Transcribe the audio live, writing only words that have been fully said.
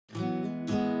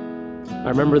I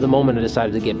remember the moment I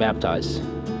decided to get baptized.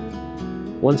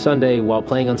 One Sunday, while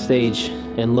playing on stage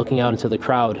and looking out into the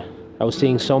crowd, I was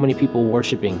seeing so many people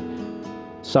worshiping,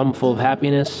 some full of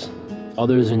happiness,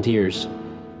 others in tears.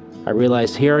 I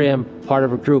realized here I am, part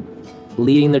of a group,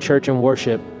 leading the church in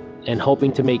worship and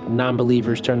hoping to make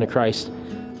non-believers turn to Christ,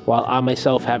 while I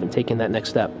myself haven't taken that next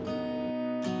step.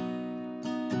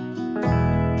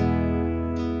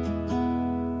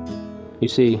 You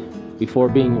see, before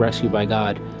being rescued by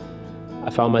God, I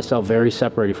found myself very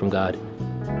separated from God.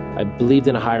 I believed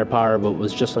in a higher power, but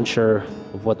was just unsure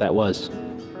of what that was.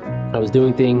 I was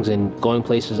doing things and going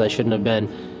places I shouldn't have been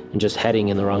and just heading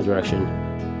in the wrong direction.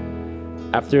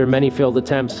 After many failed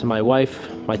attempts, my wife,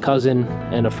 my cousin,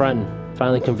 and a friend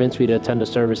finally convinced me to attend a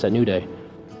service at New Day.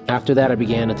 After that, I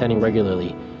began attending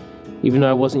regularly. Even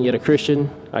though I wasn't yet a Christian,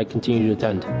 I continued to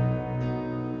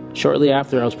attend. Shortly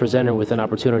after, I was presented with an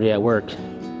opportunity at work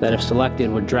that, if selected,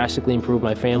 would drastically improve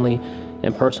my family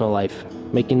and personal life,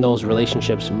 making those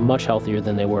relationships much healthier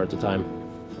than they were at the time.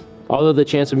 Although the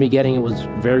chance of me getting it was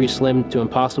very slim to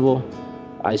impossible,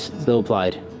 I still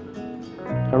applied.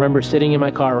 I remember sitting in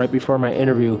my car right before my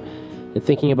interview and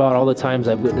thinking about all the times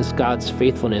I've witnessed God's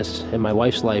faithfulness in my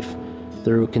wife's life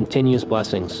through continuous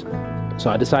blessings.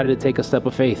 So I decided to take a step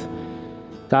of faith.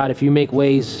 God, if you make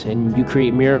ways and you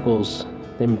create miracles,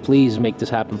 then please make this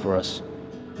happen for us.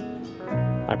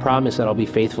 I promise that I'll be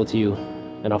faithful to you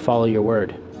and I'll follow your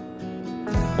word.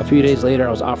 A few days later,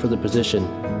 I was offered the position.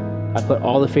 I put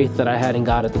all the faith that I had in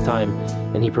God at the time,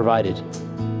 and He provided.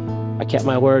 I kept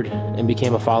my word and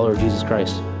became a follower of Jesus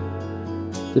Christ.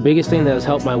 The biggest thing that has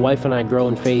helped my wife and I grow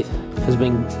in faith has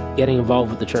been getting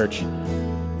involved with the church.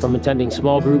 From attending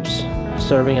small groups,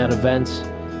 serving at events,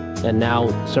 and now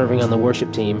serving on the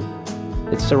worship team,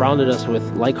 it's surrounded us with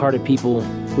like-hearted people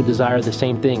who desire the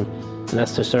same thing, and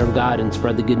that's to serve God and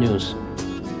spread the good news.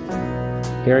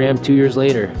 Here I am 2 years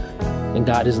later, and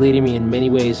God is leading me in many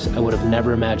ways I would have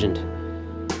never imagined.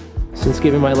 Since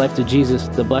giving my life to Jesus,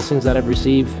 the blessings that I've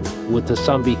received would to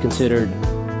some be considered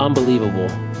unbelievable.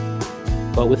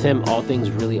 But with Him, all things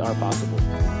really are possible.